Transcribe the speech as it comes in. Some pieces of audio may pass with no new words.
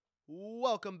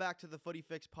Welcome back to the Footy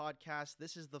Fix podcast.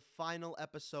 This is the final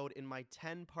episode in my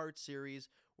 10-part series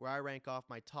where I rank off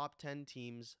my top 10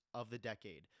 teams of the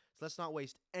decade. So let's not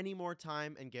waste any more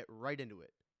time and get right into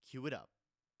it. Cue it up.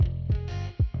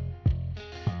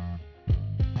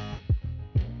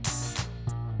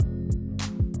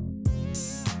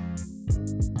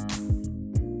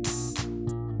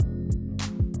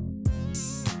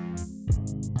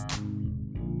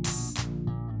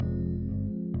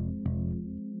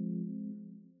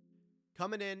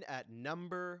 Coming in at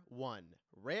number 1,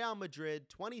 Real Madrid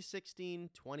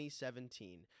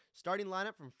 2016-2017. Starting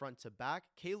lineup from front to back,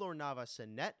 Keylor Navas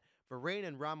in net, Varane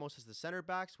and Ramos as the center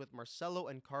backs with Marcelo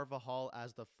and Carvajal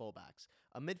as the fullbacks.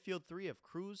 A midfield three of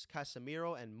Cruz,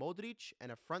 Casemiro, and Modric,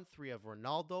 and a front three of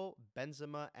Ronaldo,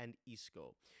 Benzema, and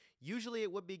Isco. Usually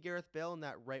it would be Gareth Bale in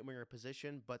that right winger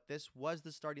position, but this was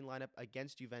the starting lineup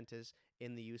against Juventus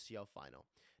in the UCL final.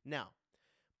 Now,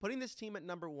 putting this team at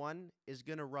number 1 is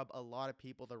going to rub a lot of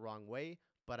people the wrong way,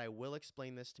 but I will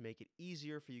explain this to make it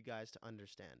easier for you guys to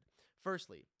understand.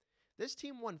 Firstly, this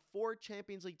team won 4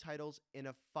 Champions League titles in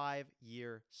a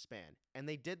 5-year span, and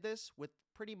they did this with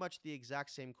pretty much the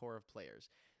exact same core of players.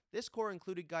 This core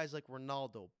included guys like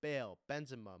Ronaldo, Bale,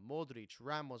 Benzema, Modric,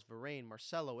 Ramos, Varane,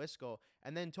 Marcelo, Isco,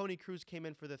 and then Toni Kroos came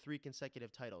in for the 3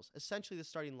 consecutive titles, essentially the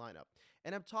starting lineup.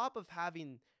 And on top of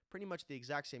having pretty much the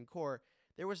exact same core,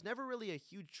 there was never really a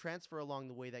huge transfer along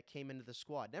the way that came into the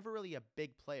squad, never really a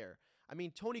big player. I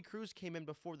mean, Toni Kroos came in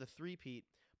before the three-peat,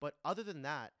 but other than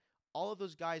that, all of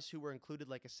those guys who were included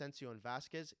like Asensio and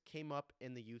Vasquez came up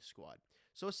in the youth squad.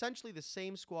 So essentially the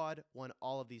same squad won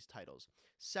all of these titles.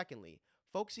 Secondly,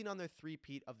 focusing on their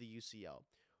three-peat of the UCL.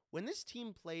 When this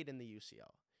team played in the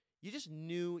UCL, you just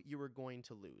knew you were going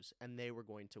to lose and they were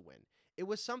going to win. It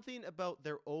was something about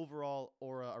their overall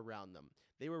aura around them.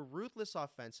 They were ruthless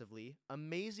offensively,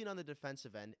 amazing on the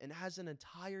defensive end, and as an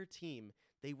entire team,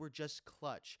 they were just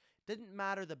clutch. Didn't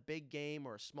matter the big game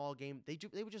or a small game, they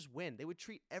would just win. They would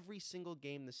treat every single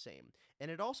game the same.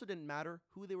 And it also didn't matter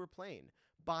who they were playing.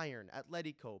 Bayern,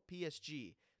 Atletico,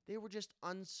 PSG, they were just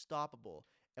unstoppable.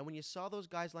 And when you saw those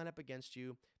guys line up against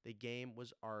you, the game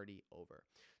was already over.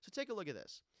 So take a look at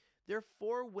this. Their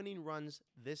 4 winning runs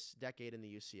this decade in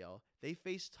the UCL, they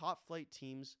faced top flight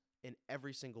teams in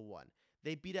every single one.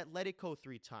 They beat Atletico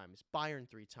 3 times, Bayern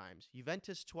 3 times,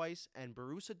 Juventus twice, and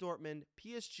Borussia Dortmund,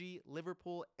 PSG,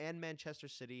 Liverpool, and Manchester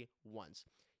City once.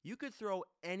 You could throw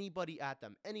anybody at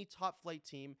them, any top flight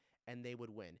team, and they would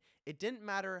win. It didn't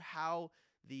matter how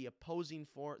the opposing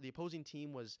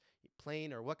team was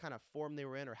playing or what kind of form they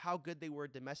were in or how good they were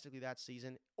domestically that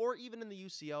season, or even in the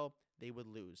UCL, they would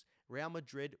lose. Real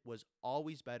Madrid was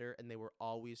always better and they were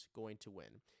always going to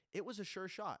win. It was a sure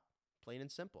shot, plain and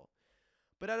simple.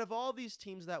 But out of all these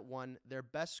teams that won, their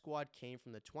best squad came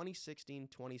from the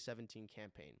 2016-2017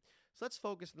 campaign. So let's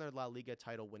focus on their La Liga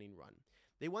title winning run.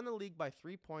 They won the league by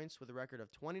 3 points with a record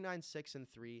of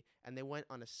 29-6-3, and they went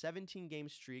on a 17-game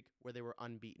streak where they were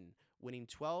unbeaten, winning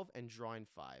 12 and drawing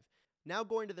 5. Now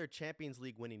going to their Champions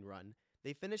League winning run,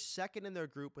 they finished second in their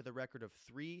group with a record of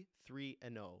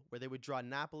 3-3-0, where they would draw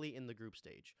Napoli in the group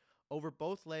stage. Over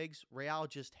both legs, Real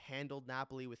just handled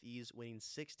Napoli with ease, winning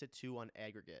 6-2 on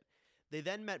aggregate. They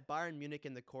then met Bayern Munich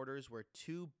in the quarters where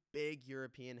 2 big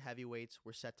European heavyweights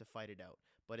were set to fight it out.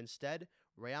 But instead,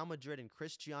 Real Madrid and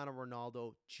Cristiano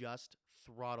Ronaldo just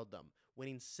throttled them,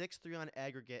 winning 6-3 on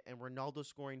aggregate and Ronaldo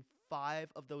scoring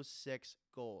 5 of those 6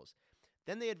 goals.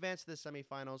 Then they advanced to the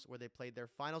semifinals where they played their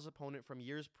finals opponent from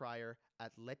years prior,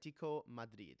 Atletico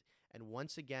Madrid. And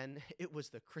once again, it was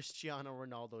the Cristiano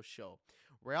Ronaldo show.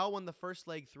 Real won the first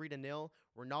leg 3-0.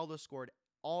 Ronaldo scored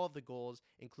all of the goals,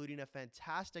 including a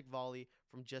fantastic volley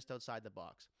from just outside the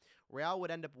box. Real would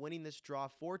end up winning this draw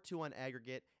 4-2 on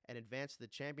aggregate and advance to the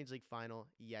Champions League final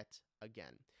yet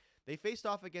again. They faced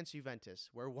off against Juventus,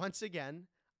 where once again,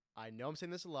 I know I'm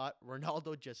saying this a lot,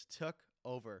 Ronaldo just took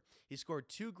over. He scored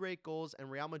 2 great goals,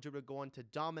 and Real Madrid would go on to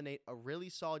dominate a really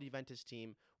solid Juventus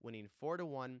team, winning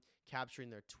 4-1, capturing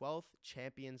their 12th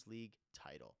Champions League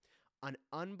title. An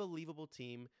unbelievable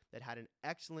team that had an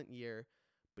excellent year,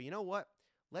 but you know what?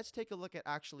 Let's take a look at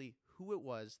actually who it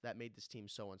was that made this team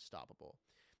so unstoppable.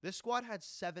 This squad had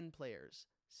 7 players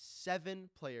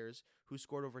who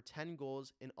scored over 10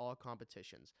 goals in all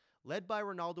competitions. Led by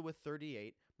Ronaldo with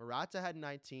 38, Morata had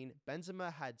 19,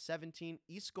 Benzema had 17,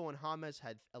 Isco and James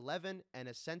had 11, and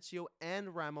Asensio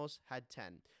and Ramos had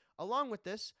 10. Along with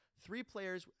this, 3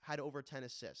 players had over 10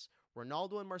 assists.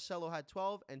 Ronaldo and Marcelo had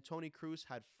 12, and Toni Kroos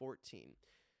had 14.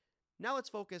 Now let's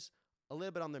focus a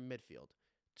little bit on their midfield.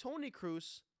 Toni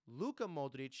Kroos, Luka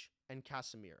Modric, and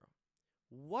Casemiro.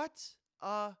 What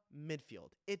a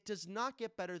midfield. It does not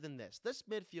get better than this. This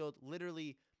midfield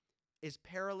literally is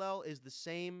parallel, is the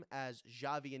same as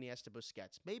Xavi, Iniesta,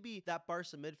 Busquets. Maybe that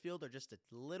Barca midfield are just a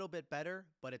little bit better,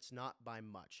 but it's not by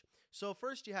much. So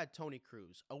first you had Toni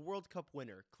Kroos, a World Cup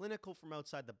winner, clinical from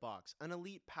outside the box, an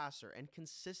elite passer, and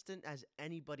consistent as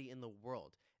anybody in the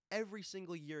world. Every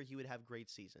single year he would have great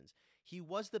seasons. He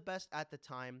was the best at the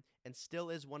time and still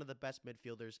is one of the best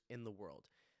midfielders in the world.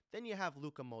 Then you have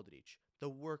Luka Modric,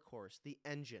 the workhorse, the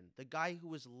engine, the guy who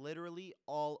was literally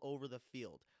all over the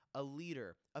field. A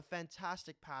leader, a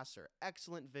fantastic passer,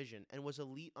 excellent vision, and was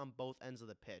elite on both ends of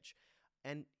the pitch.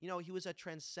 And, he was a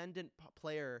transcendent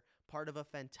player, part of a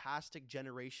fantastic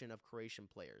generation of Croatian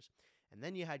players. And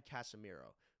then you had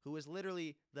Casemiro, who was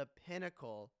literally the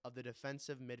pinnacle of the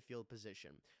defensive midfield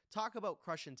position. Talk about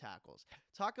crushing tackles.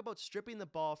 Talk about stripping the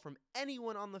ball from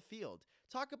anyone on the field.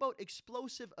 Talk about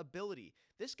explosive ability.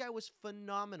 This guy was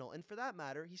phenomenal, and for that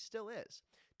matter, he still is.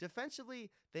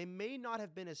 Defensively, they may not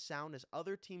have been as sound as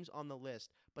other teams on the list,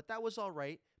 but that was all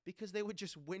right because they would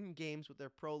just win games with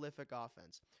their prolific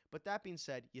offense. But that being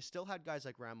said, you still had guys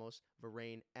like Ramos,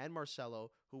 Varane, and Marcelo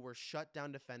who were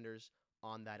shut-down defenders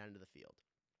on that end of the field.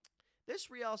 This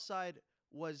Real side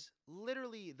was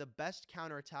literally the best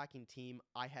counter-attacking team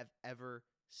I have ever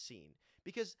seen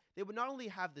because they would not only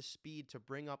have the speed to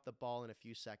bring up the ball in a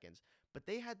few seconds, but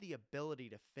they had the ability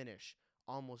to finish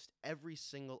almost every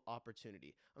single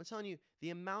opportunity. I'm telling you,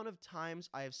 the amount of times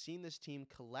I have seen this team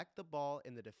collect the ball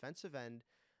in the defensive end,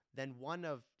 then one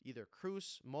of either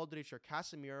Kroos, Modric, or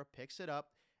Casemiro picks it up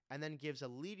and then gives a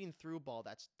leading through ball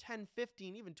that's 10,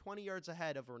 15, even 20 yards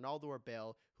ahead of Ronaldo or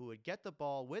Bale, who would get the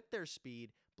ball with their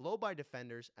speed, blow by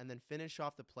defenders, and then finish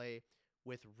off the play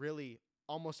with really,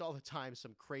 almost all the time,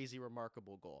 some crazy,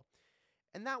 remarkable goal.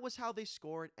 And that was how they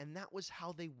scored, and that was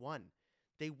how they won.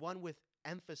 They won with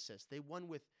emphasis. They won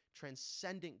with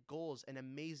transcendent goals and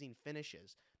amazing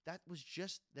finishes. That was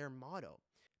just their motto.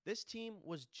 This team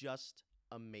was just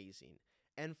amazing.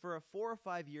 And for a 4 or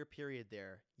 5 year period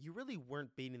there, you really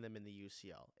weren't beating them in the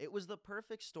UCL. It was the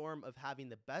perfect storm of having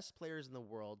the best players in the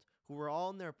world who were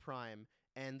all in their prime,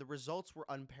 and the results were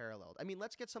unparalleled. I mean,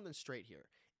 let's get something straight here.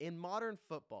 In modern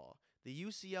football, the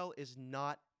UCL is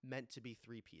not meant to be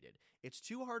three-peated. It's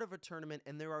too hard of a tournament,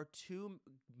 and there are too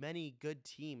many good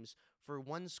teams for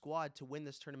one squad to win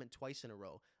this tournament twice in a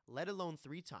row, let alone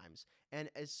 3 times. And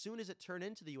as soon as it turned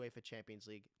into the UEFA Champions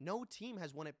League, no team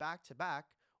has won it back-to-back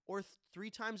or 3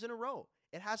 times in a row.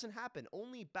 It hasn't happened.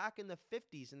 Only back in the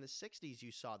 50s and the 60s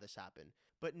you saw this happen.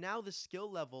 But now the skill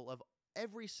level of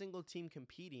every single team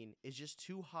competing is just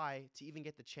too high to even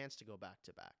get the chance to go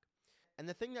back-to-back. And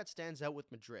the thing that stands out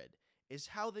with Madrid is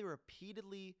how they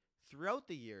repeatedly, throughout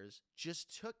the years,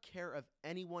 just took care of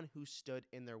anyone who stood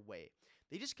in their way.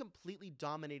 They just completely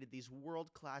dominated these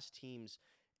world-class teams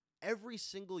every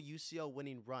single UCL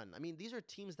winning run. I mean, these are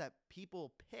teams that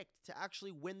people picked to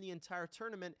actually win the entire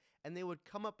tournament, and they would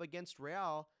come up against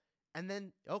Real, and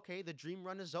then, okay, the dream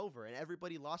run is over, and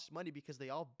everybody lost money because they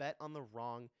all bet on the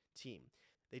wrong team.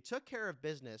 They took care of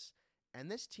business,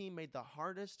 and this team made the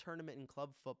hardest tournament in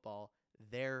club football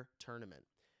their tournament.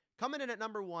 Coming in at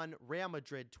number 1, Real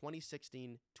Madrid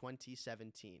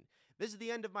 2016-2017. This is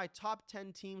the end of my top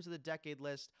 10 teams of the decade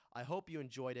list. I hope you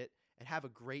enjoyed it, and have a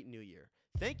great new year.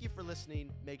 Thank you for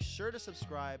listening. Make sure to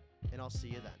subscribe, and I'll see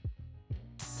you then.